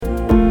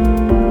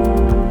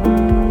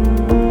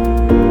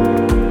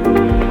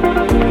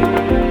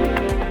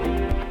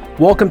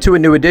Welcome to a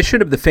new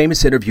edition of the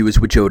Famous Interviews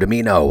with Joe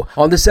Domino.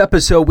 On this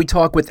episode, we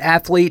talk with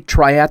athlete,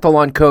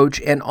 triathlon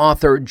coach, and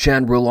author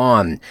Jen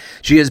Rulon.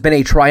 She has been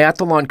a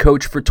triathlon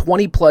coach for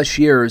 20 plus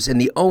years and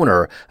the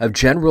owner of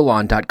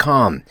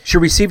JenRulon.com. She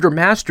received her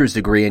master's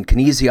degree in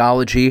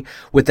kinesiology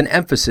with an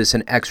emphasis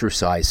in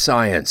exercise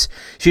science.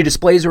 She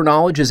displays her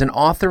knowledge as an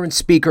author and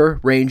speaker,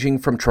 ranging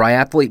from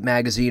Triathlete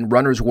Magazine,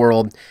 Runner's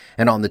World,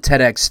 and on the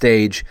TEDx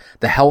stage,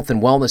 the Health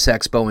and Wellness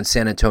Expo in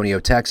San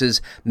Antonio,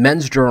 Texas,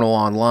 Men's Journal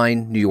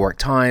Online, New York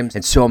Times,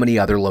 and so many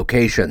other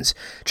locations.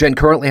 Jen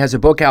currently has a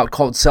book out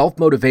called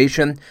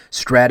Self-Motivation,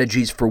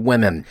 Strategies for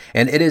Women,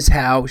 and it is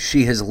how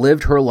she has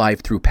lived her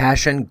life through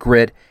passion,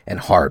 grit, and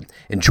heart.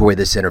 Enjoy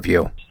this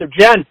interview. So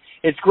Jen,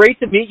 it's great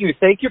to meet you.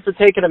 Thank you for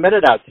taking a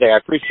minute out today. I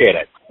appreciate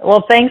it.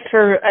 Well, thanks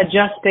for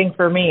adjusting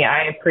for me.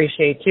 I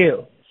appreciate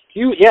you.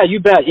 You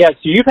bet. Yeah, so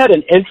you've had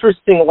an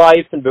interesting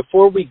life, and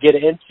before we get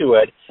into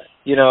it,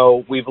 you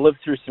know, we've lived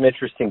through some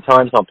interesting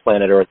times on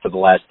planet Earth for the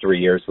last 3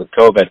 years with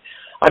COVID.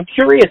 I'm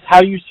curious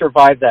how you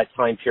survived that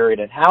time period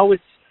and how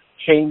it's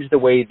changed the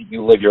way that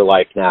you live your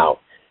life now.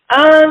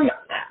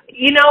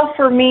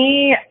 For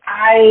me,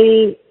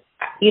 I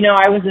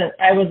was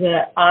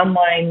an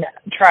online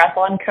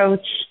triathlon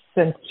coach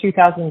since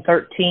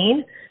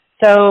 2013.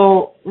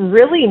 So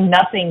really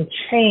nothing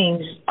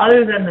changed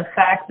other than the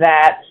fact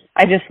that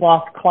I just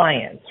lost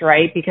clients,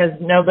 right? Because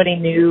nobody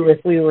knew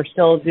if we were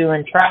still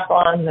doing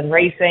triathlons and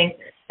racing.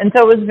 And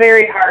so it was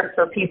very hard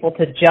for people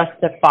to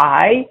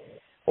justify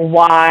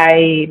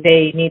why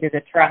they needed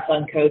a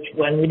triathlon coach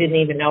when we didn't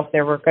even know if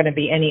there were going to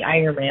be any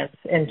Ironmans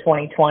in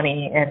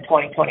 2020 and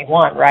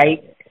 2021,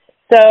 right?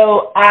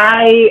 So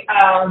I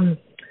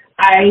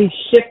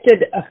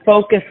shifted a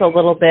focus a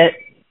little bit,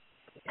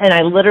 and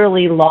I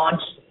literally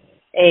launched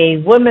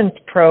a women's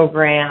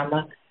program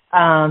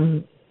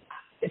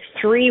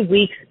 3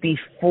 weeks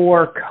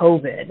before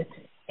COVID.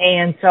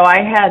 And so I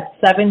had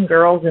 7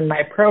 girls in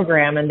my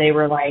program, and they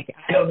were like,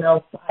 I don't know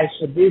if I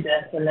should do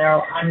this. And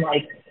I'm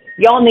like,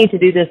 y'all need to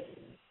do this.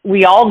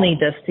 We all need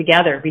this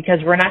together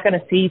because we're not going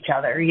to see each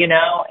other, you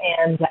know?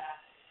 And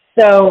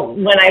so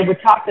when I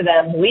would talk to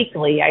them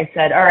weekly, I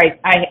said, all right,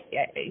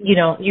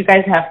 you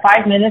guys have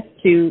 5 minutes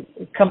to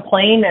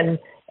complain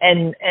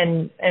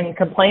and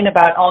complain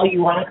about all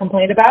you want to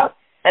complain about.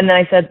 And then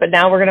I said, but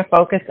now we're going to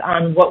focus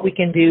on what we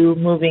can do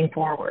moving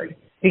forward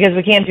because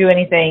we can't do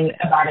anything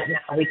about it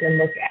now. We can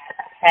look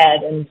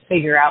ahead and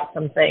figure out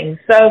some things.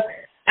 So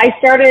I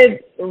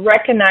started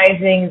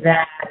recognizing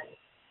that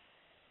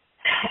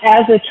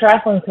as a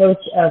triathlon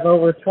coach of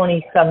over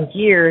 20-some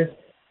years,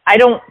 I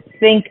didn't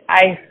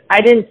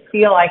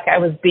feel like I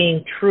was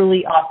being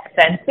truly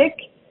authentic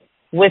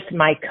with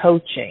my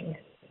coaching.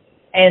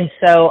 And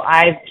so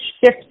I've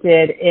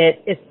shifted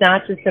it. It's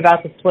not just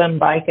about the swim,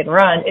 bike, and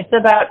run. It's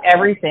about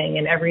everything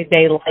in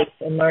everyday life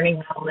and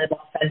learning how to live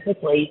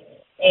authentically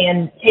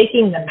and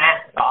taking the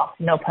mask off,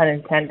 no pun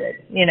intended,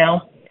 you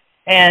know,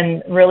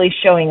 and really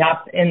showing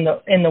up in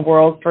the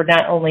world for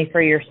not only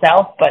for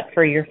yourself, but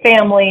for your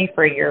family,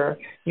 for your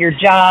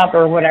job,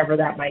 or whatever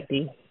that might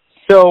be.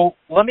 So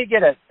let me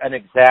get an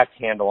exact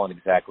handle on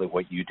exactly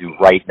what you do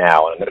right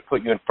now. And I'm going to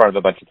put you in front of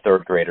a bunch of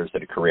third graders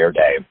at a career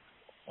day.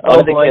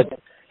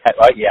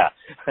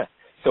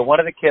 So one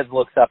of the kids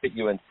looks up at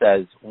you and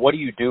says, what do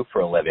you do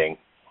for a living?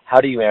 How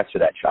do you answer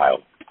that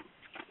child?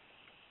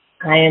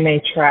 I am a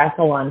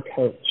triathlon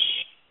coach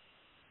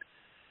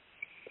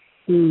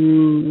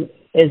who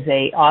is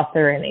a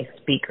author and a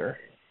speaker.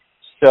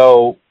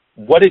 So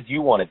what did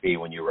you want to be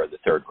when you were in the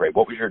third grade?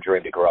 What was your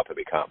dream to grow up and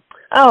become?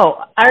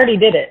 Oh, I already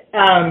did it.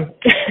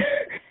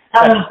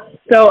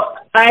 So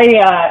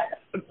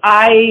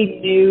I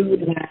knew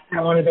that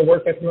I wanted to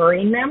work with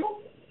marine mammals.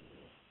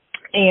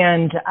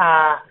 And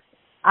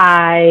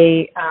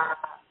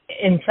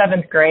in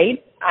 7th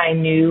grade, I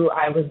knew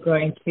I was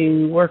going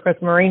to work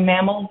with marine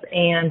mammals,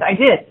 and I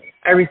did.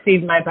 I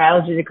received my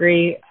biology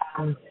degree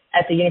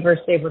at the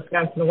University of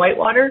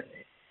Wisconsin-Whitewater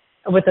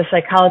with a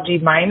psychology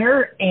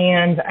minor,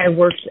 and I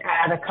worked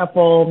at a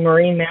couple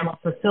marine mammal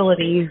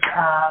facilities.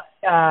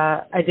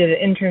 I did an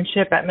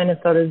internship at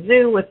Minnesota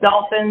Zoo with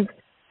dolphins.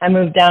 I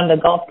moved down to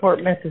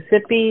Gulfport,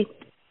 Mississippi.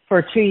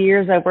 For 2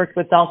 years, I worked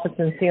with dolphins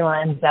and sea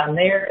lions down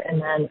there,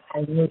 and then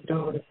I moved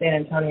over to San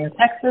Antonio,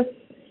 Texas,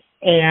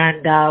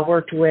 and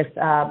worked with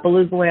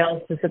beluga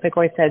whales, Pacific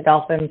white-tailed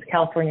dolphins,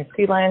 California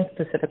sea lions,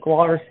 Pacific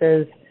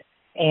walruses,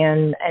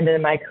 and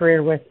ended my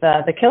career with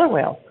the killer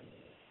whales.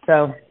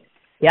 So,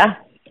 yeah,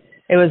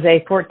 it was a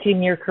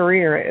 14-year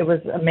career. It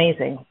was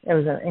amazing. It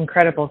was an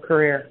incredible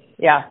career.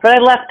 Yeah, but I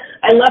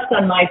left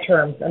on my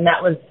terms, and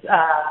that was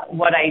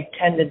what I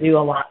tend to do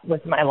a lot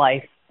with my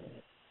life.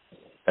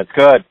 That's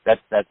good.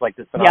 That's like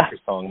the Sinatra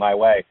song, My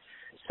Way.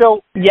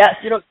 So, yes.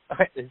 You know,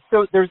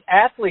 so there's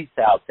athletes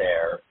out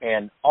there,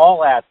 and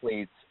all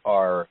athletes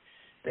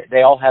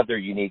they all have their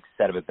unique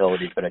set of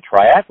abilities, but a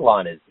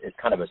triathlon is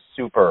kind of a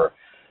super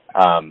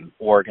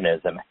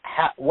organism.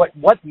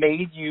 What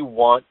made you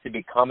want to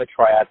become a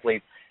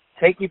triathlete?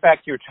 Take me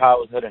back to your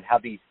childhood and how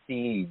these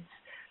seeds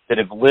that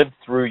have lived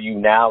through you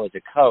now as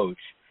a coach,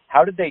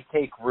 how did they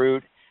take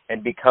root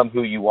and become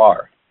who you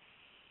are?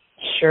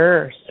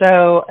 Sure.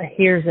 So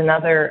here's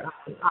another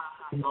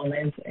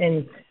moment.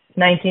 In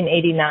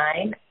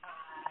 1989,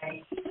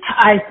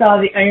 I saw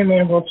the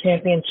Ironman World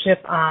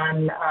Championship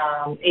on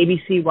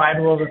ABC Wide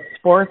World of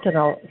Sports, and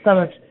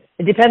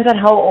it depends on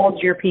how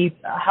old your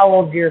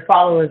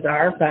followers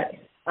are, but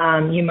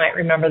you might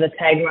remember the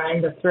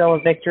tagline, "The thrill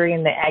of victory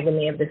and the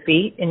agony of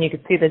defeat," and you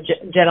could see the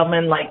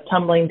gentleman like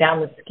tumbling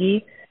down the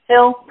ski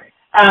hill.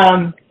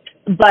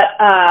 But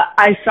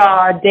I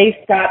saw Dave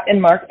Scott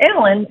and Mark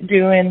Allen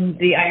doing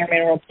the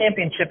Ironman World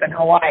Championship in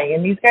Hawaii,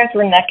 and these guys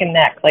were neck and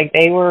neck. Like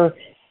they were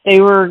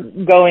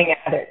going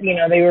at it. You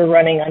know, they were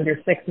running under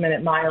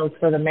 6-minute miles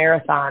for the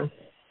marathon.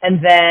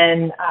 And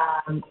then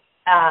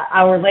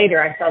hour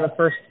later, I saw the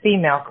first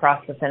female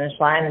cross the finish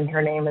line, and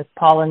her name is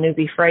Paula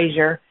Newby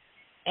Frazier.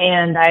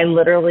 And I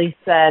literally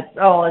said,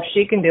 "Oh, if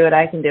she can do it,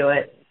 I can do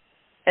it."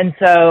 And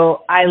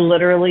so I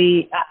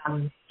literally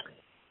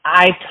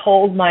I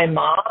told my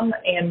mom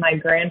and my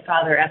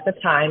grandfather at the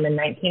time in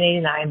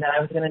 1989 that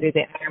I was going to do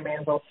the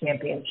Ironman World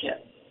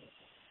Championship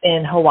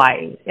in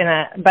Hawaii.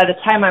 And by the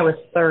time I was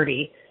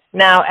 30,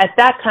 now at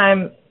that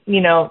time, you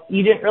know,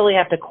 you didn't really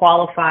have to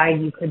qualify.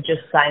 You could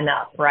just sign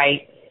up,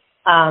 right?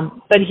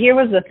 But here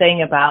was the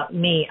thing about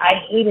me. I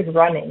hated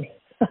running.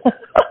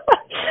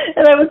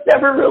 And I was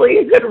never really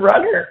a good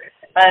runner.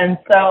 And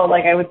so,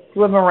 like, I would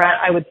swim around.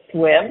 I would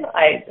swim.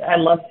 I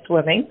loved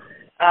swimming.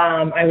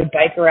 I would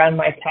bike around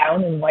my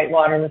town in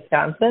Whitewater,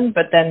 Wisconsin.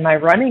 But then my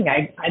running,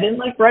 I didn't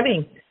like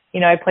running.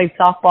 You know, I played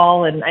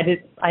softball and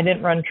I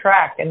didn't run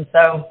track. And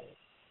so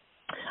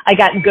I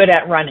got good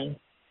at running.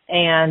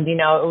 And, you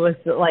know, it was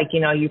like, you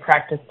know, you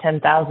practice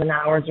 10,000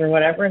 hours or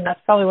whatever. And that's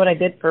probably what I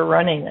did for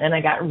running. And I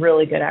got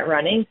really good at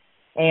running.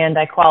 And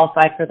I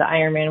qualified for the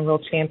Ironman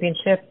World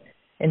Championship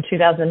in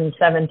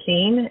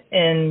 2017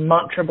 in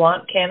Mont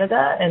Tremblant,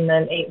 Canada. And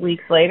then 8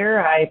 weeks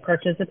later, I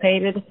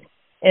participated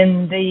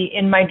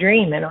in my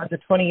dream, and it was a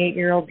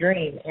 28-year-old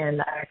dream,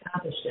 and I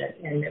accomplished it,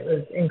 and it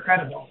was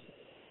incredible.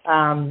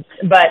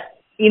 But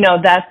you know,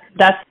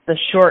 that's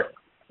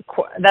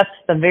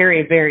the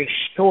very, very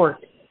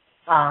short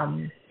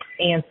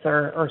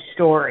answer or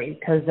story,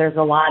 because there's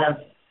a lot of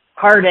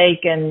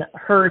heartache and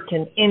hurt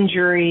and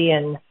injury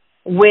and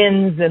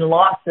wins and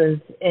losses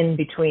in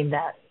between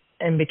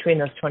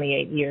those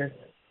 28 years.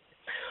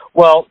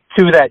 Well,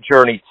 to that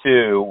journey,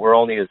 too, we're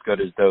only as good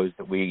as those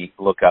that we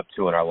look up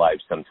to in our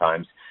lives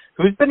sometimes.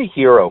 Who's been a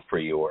hero for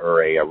you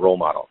or a role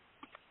model?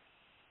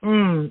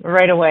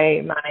 Right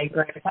away, my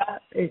grandpa,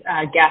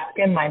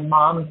 Gaskin, my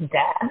mom's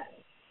dad.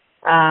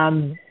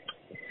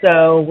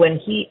 So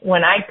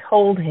when I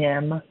told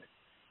him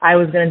I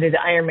was going to do the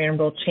Ironman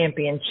World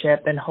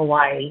Championship in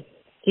Hawaii,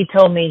 he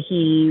told me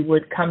he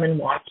would come and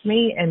watch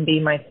me and be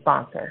my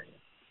sponsor.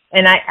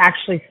 And I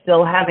actually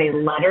still have a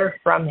letter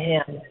from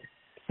him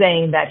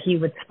saying that he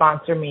would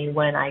sponsor me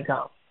when I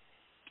go.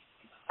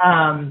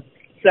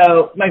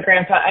 So my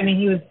grandpa, I mean,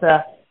 he was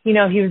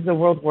the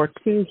World War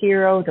II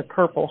hero, the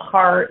Purple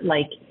Heart.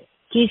 Like,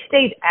 he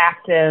stayed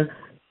active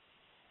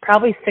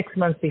probably 6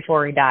 months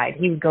before he died.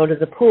 He would go to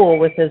the pool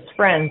with his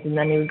friends, and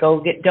then he would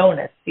go get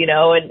donuts, you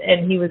know,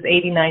 and he was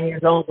 89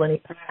 years old when he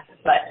passed.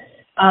 But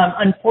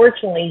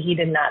unfortunately, he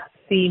did not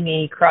see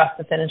me cross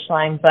the finish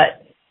line,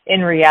 but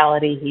in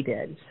reality, he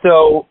did.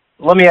 So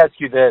let me ask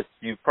you this.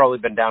 You've probably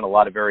been down a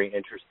lot of very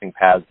interesting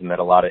paths and met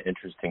a lot of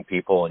interesting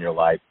people in your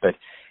life. But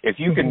if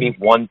you could meet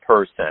one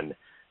person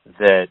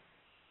that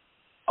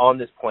on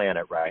this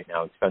planet right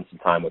now and spend some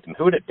time with them,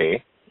 who would it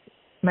be?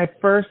 My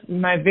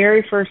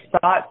very first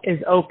thought is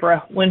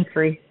Oprah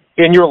Winfrey.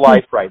 In your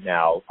life right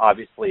now,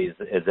 obviously,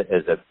 as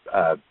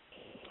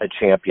a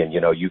champion,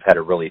 you know, you've had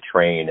to really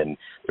train, and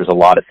there's a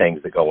lot of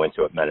things that go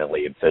into it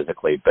mentally and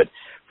physically. But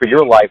for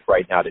your life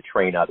right now to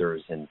train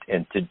others and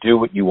to do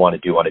what you want to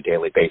do on a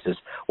daily basis,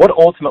 what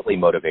ultimately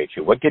motivates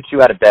you? What gets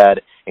you out of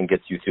bed and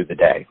gets you through the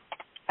day?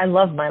 I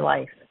love my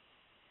life.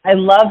 I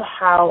love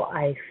how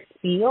I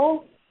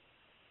feel.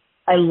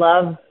 I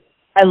love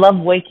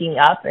waking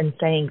up and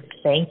saying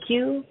thank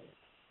you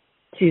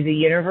to the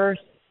universe,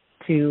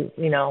 to,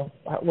 you know,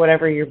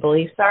 whatever your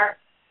beliefs are.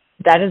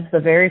 That is the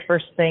very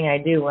first thing I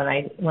do when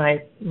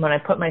I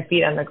put my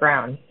feet on the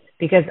ground,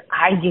 because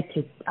I get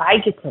to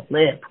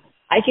live.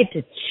 I get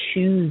to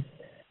choose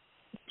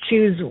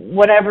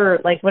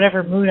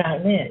whatever mood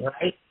I'm in,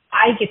 right?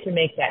 I get to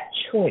make that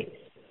choice.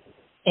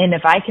 And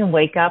if I can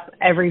wake up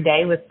every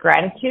day with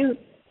gratitude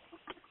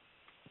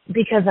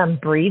because I'm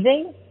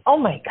breathing, oh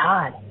my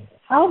God,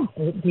 how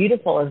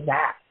beautiful is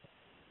that?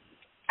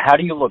 How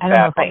do you look back? I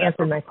don't know if I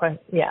answered my question.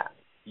 Yeah.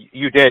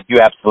 You did.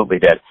 You absolutely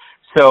did.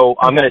 So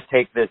I'm going to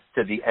take this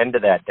to the end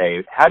of that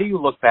day. How do you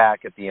look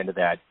back at the end of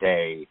that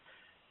day,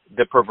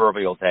 the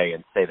proverbial day,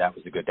 and say that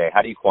was a good day?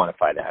 How do you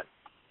quantify that?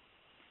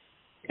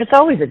 It's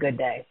always a good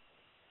day.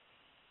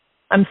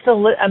 I'm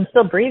still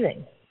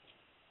breathing.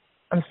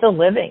 I'm still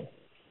living.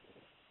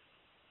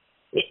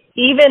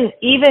 Even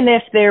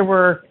if there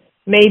were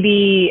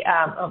maybe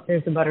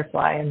there's a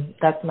butterfly, and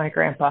that's my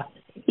grandpa.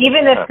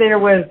 Even if there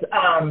was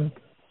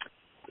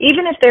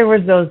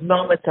those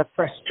moments of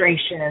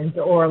frustrations,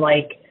 or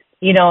like,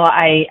 you know,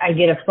 I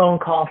get a phone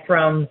call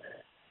from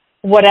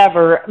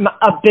whatever,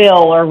 a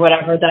bill or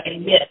whatever that I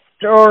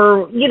missed,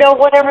 or,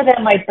 whatever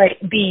that might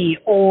be,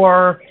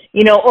 or,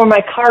 or my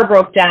car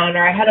broke down,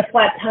 or I had a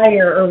flat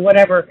tire, or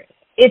whatever.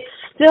 It's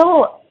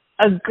still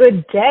a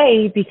good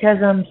day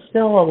because I'm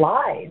still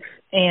alive.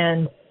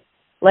 And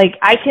like,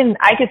 I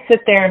could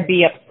sit there and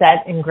be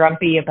upset and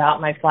grumpy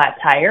about my flat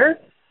tire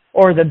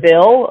or the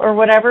bill or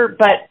whatever,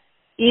 but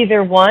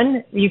either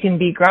one, you can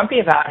be grumpy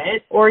about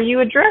it or you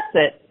address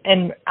it.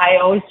 And I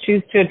always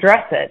choose to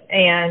address it.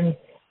 And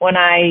when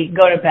I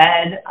go to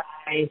bed,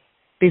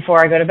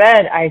 before I go to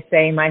bed, I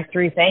say my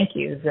 3 thank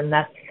yous. And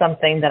that's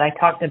something that I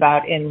talked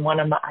about in one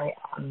of my,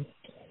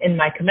 in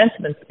my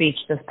commencement speech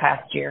this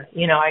past year.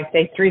 I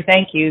say 3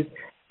 thank yous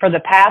for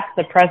the past,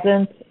 the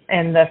present,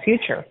 and the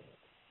future.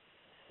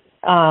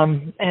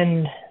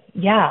 And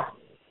yeah.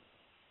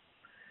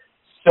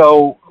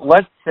 So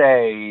let's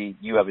say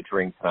you have a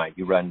drink tonight.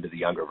 You run into the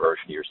younger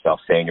version of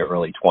yourself, say in your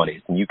early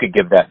 20s, and you could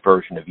give that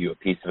version of you a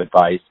piece of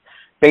advice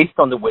based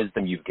on the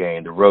wisdom you've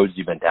gained, the roads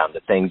you've been down,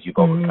 the things you've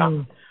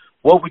overcome.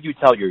 What would you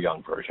tell your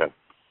young version?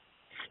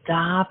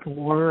 Stop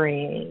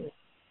worrying.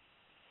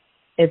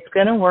 It's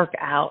going to work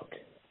out.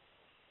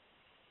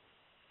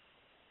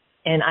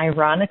 And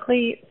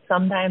ironically,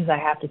 sometimes I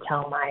have to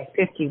tell my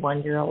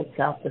 51-year-old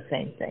self the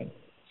same thing.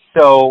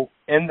 So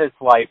in this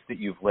life that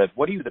you've lived,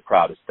 what are you the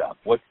proudest of?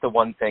 What's the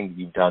one thing that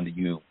you've done that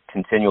you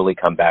continually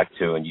come back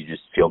to and you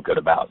just feel good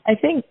about? I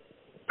think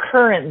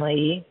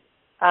currently,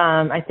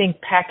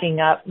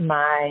 packing up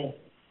my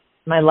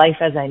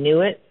life as I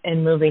knew it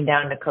and moving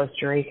down to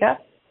Costa Rica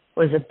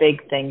was a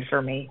big thing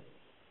for me.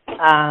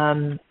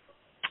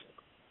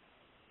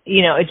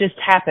 It just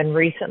happened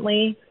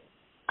recently.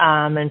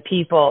 And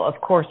people, of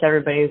course,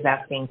 everybody was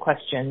asking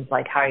questions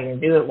like, how are you going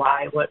to do it?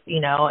 Why? What,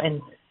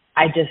 and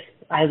I just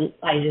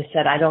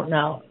said, I don't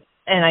know.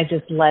 And I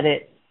just let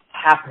it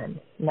happen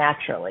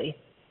naturally.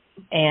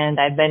 And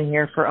I've been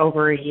here for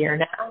over a year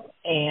now.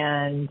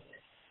 And,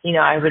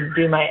 I would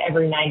do my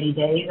every 90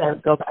 days. I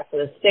would go back to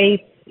the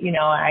States.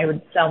 I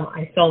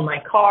sold my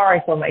car.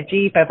 I sold my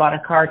Jeep. I bought a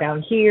car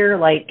down here.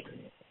 Like,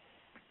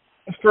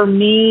 for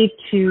me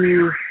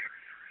to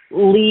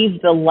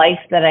leave the life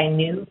that I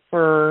knew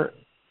for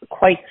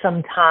quite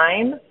some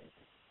time,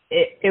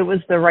 it was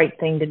the right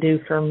thing to do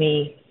for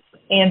me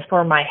and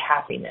for my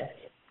happiness.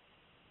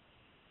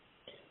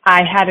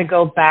 I had to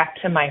go back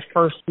to my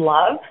first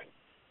love,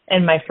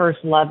 and my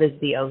first love is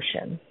the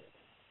ocean.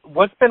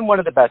 What's been one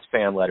of the best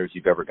fan letters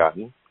you've ever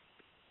gotten?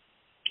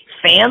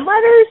 Fan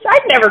letters?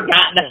 I've never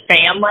gotten a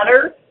fan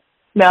letter.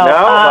 No.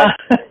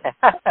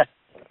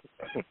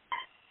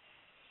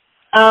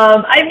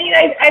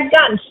 I've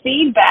gotten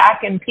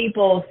feedback and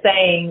people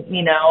saying,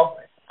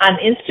 on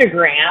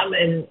Instagram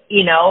and,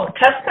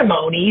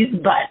 testimonies,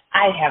 but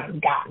I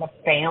haven't gotten a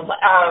fan.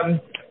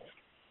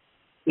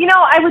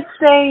 I would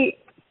say,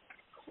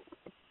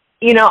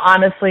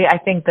 honestly, I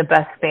think the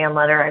best fan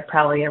letter I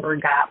probably ever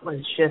got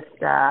was just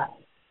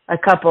a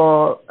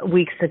couple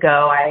weeks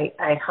ago. I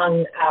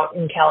hung out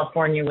in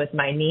California with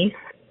my niece,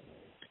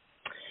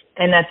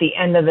 and at the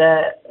end of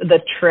the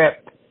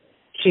trip,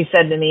 she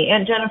said to me,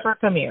 Aunt Jennifer,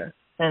 come here.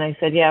 And I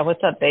said, yeah,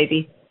 what's up,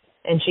 baby?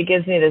 And she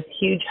gives me this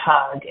huge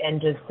hug and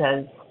just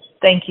says,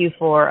 thank you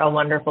for a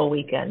wonderful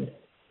weekend.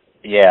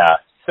 Yeah.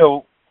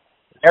 So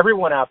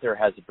everyone out there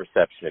has a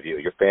perception of you,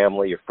 your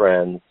family, your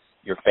friends,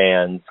 your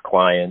fans,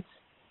 clients,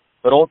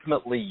 but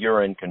ultimately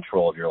you're in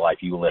control of your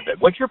life. You live it.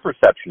 What's your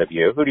perception of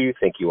you? Who do you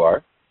think you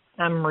are?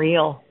 I'm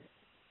real.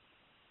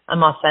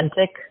 I'm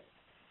authentic.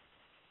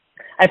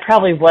 I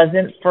probably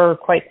wasn't for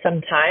quite some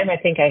time. I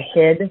think I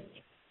hid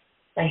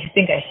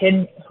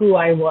who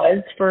I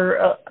was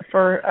for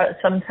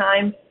some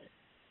time.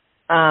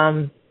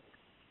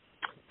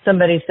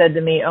 Somebody said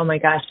to me, oh my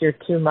gosh, you're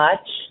too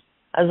much.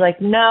 I was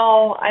like,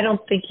 no, I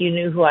don't think you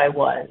knew who I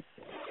was.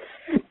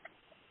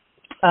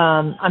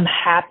 I'm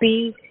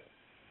happy.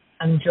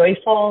 I'm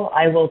joyful.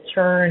 I will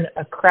turn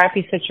a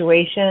crappy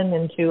situation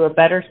into a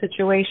better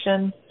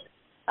situation.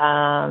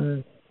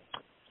 I'm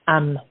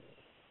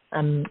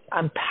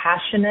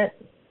passionate.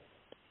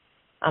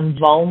 I'm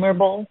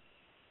vulnerable.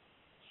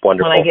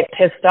 Wonderful. When I get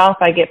pissed off,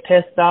 I get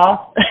pissed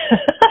off.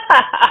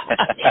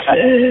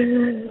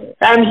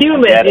 I'm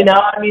human,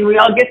 we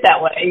all get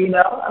that way,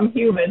 I'm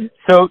human.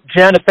 So,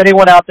 Jen, if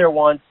anyone out there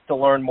wants to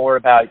learn more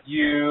about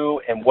you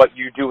and what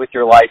you do with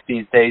your life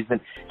these days, and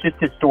just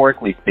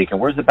historically speaking,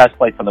 where's the best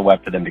place on the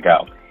web for them to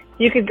go?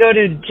 You could go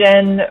to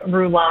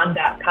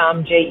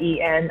jenrulon.com,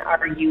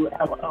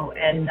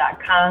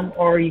 JenRulon.com,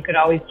 or you could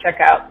always check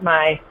out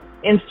my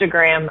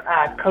Instagram,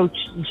 Coach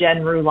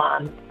Jen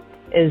Rulon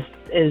is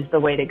the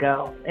way to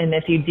go. And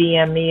if you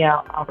DM me,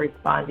 I'll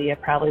respond to you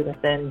probably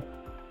within,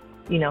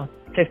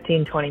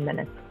 15, 20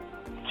 minutes.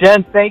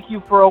 Jen, thank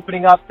you for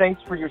opening up. Thanks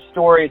for your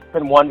story. It's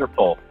been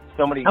wonderful.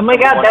 Oh my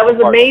God, that was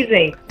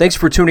amazing. Thanks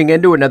for tuning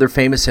in to another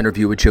famous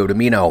interview with Joe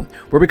Dimino,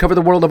 where we cover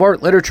the world of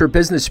art, literature,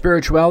 business,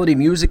 spirituality,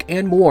 music,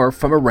 and more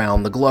from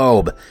around the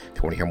globe. If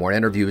you want to hear more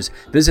interviews,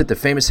 visit the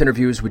Famous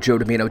Interviews with Joe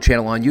Dimino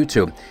channel on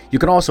YouTube. You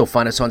can also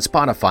find us on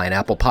Spotify and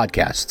Apple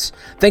Podcasts.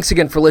 Thanks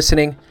again for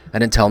listening,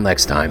 and until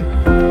next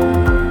time.